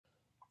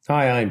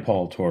Hi, I'm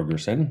Paul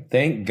Torgerson.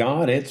 Thank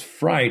God it's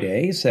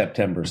Friday,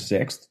 September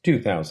 6th,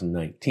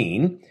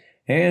 2019,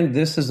 and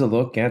this is a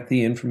look at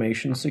the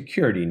information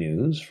security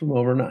news from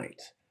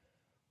overnight.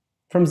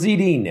 From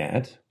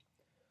ZDNet,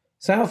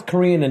 South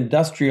Korean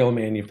industrial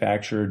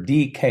manufacturer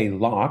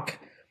DK-Lok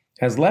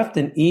has left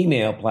an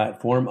email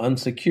platform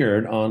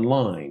unsecured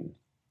online.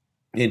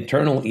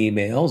 Internal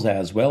emails,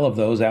 as well as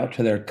those out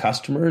to their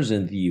customers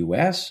in the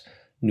U.S.,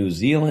 New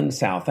Zealand,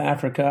 South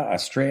Africa,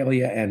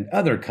 Australia, and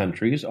other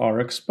countries are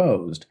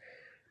exposed.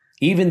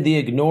 Even the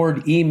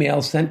ignored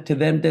email sent to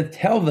them to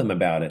tell them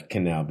about it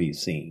can now be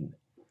seen.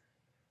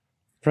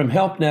 From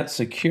HelpNet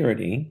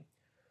Security,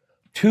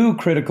 2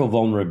 critical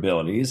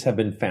vulnerabilities have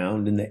been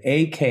found in the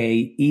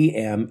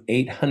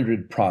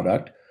AKEM800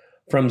 product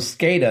from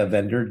SCADA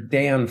vendor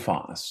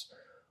Danfoss.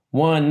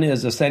 One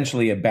is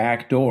essentially a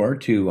backdoor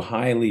to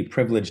highly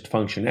privileged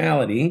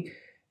functionality,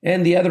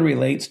 and the other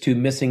relates to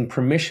missing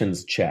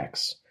permissions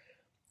checks.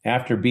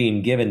 After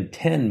being given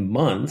 10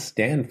 months,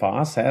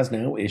 Danfoss has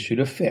now issued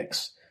a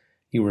fix.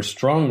 You were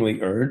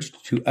strongly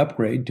urged to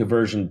upgrade to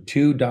version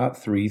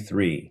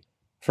 2.33.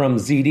 From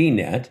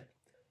ZDNet,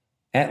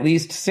 at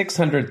least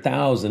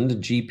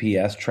 600,000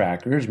 GPS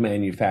trackers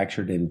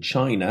manufactured in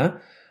China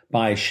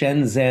by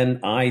Shenzhen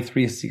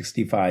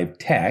i365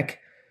 Tech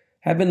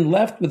have been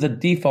left with a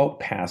default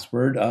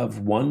password of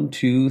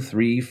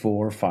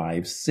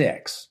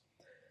 123456.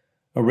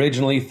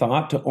 Originally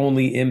thought to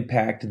only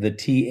impact the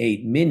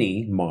T8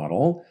 Mini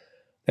model,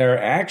 there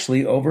are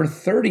actually over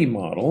 30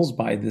 models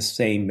by the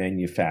same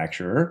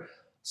manufacturer,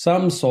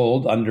 some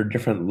sold under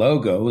different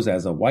logos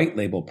as a white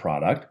label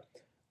product,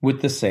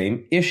 with the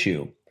same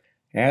issue.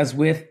 As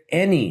with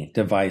any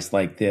device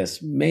like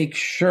this, make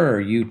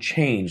sure you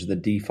change the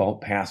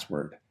default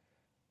password.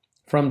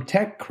 From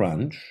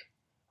TechCrunch,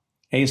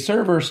 a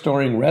server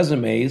storing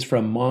resumes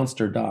from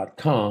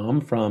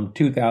Monster.com from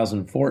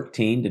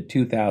 2014 to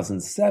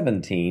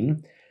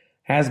 2017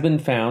 has been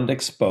found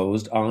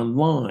exposed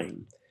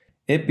online.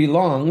 It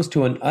belongs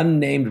to an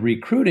unnamed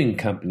recruiting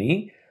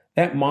company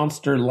that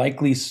Monster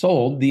likely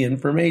sold the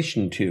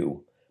information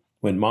to.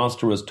 When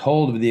Monster was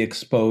told of the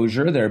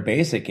exposure, their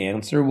basic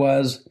answer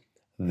was,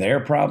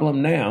 "Their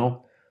problem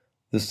now."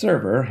 The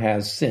server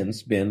has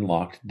since been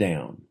locked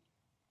down.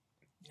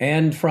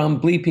 And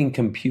from Bleeping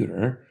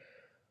Computer,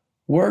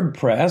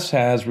 WordPress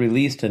has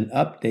released an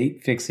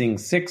update fixing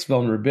 6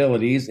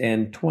 vulnerabilities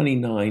and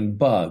 29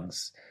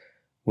 bugs.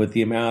 With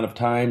the amount of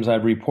times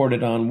I've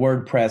reported on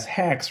WordPress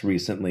hacks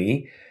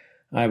recently,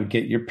 I would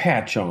get your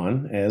patch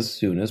on as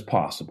soon as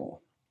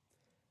possible.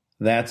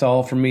 That's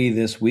all from me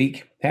this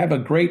week. Have a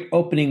great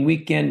opening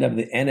weekend of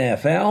the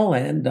NFL,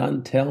 and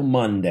until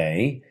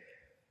Monday,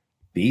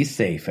 be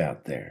safe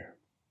out there.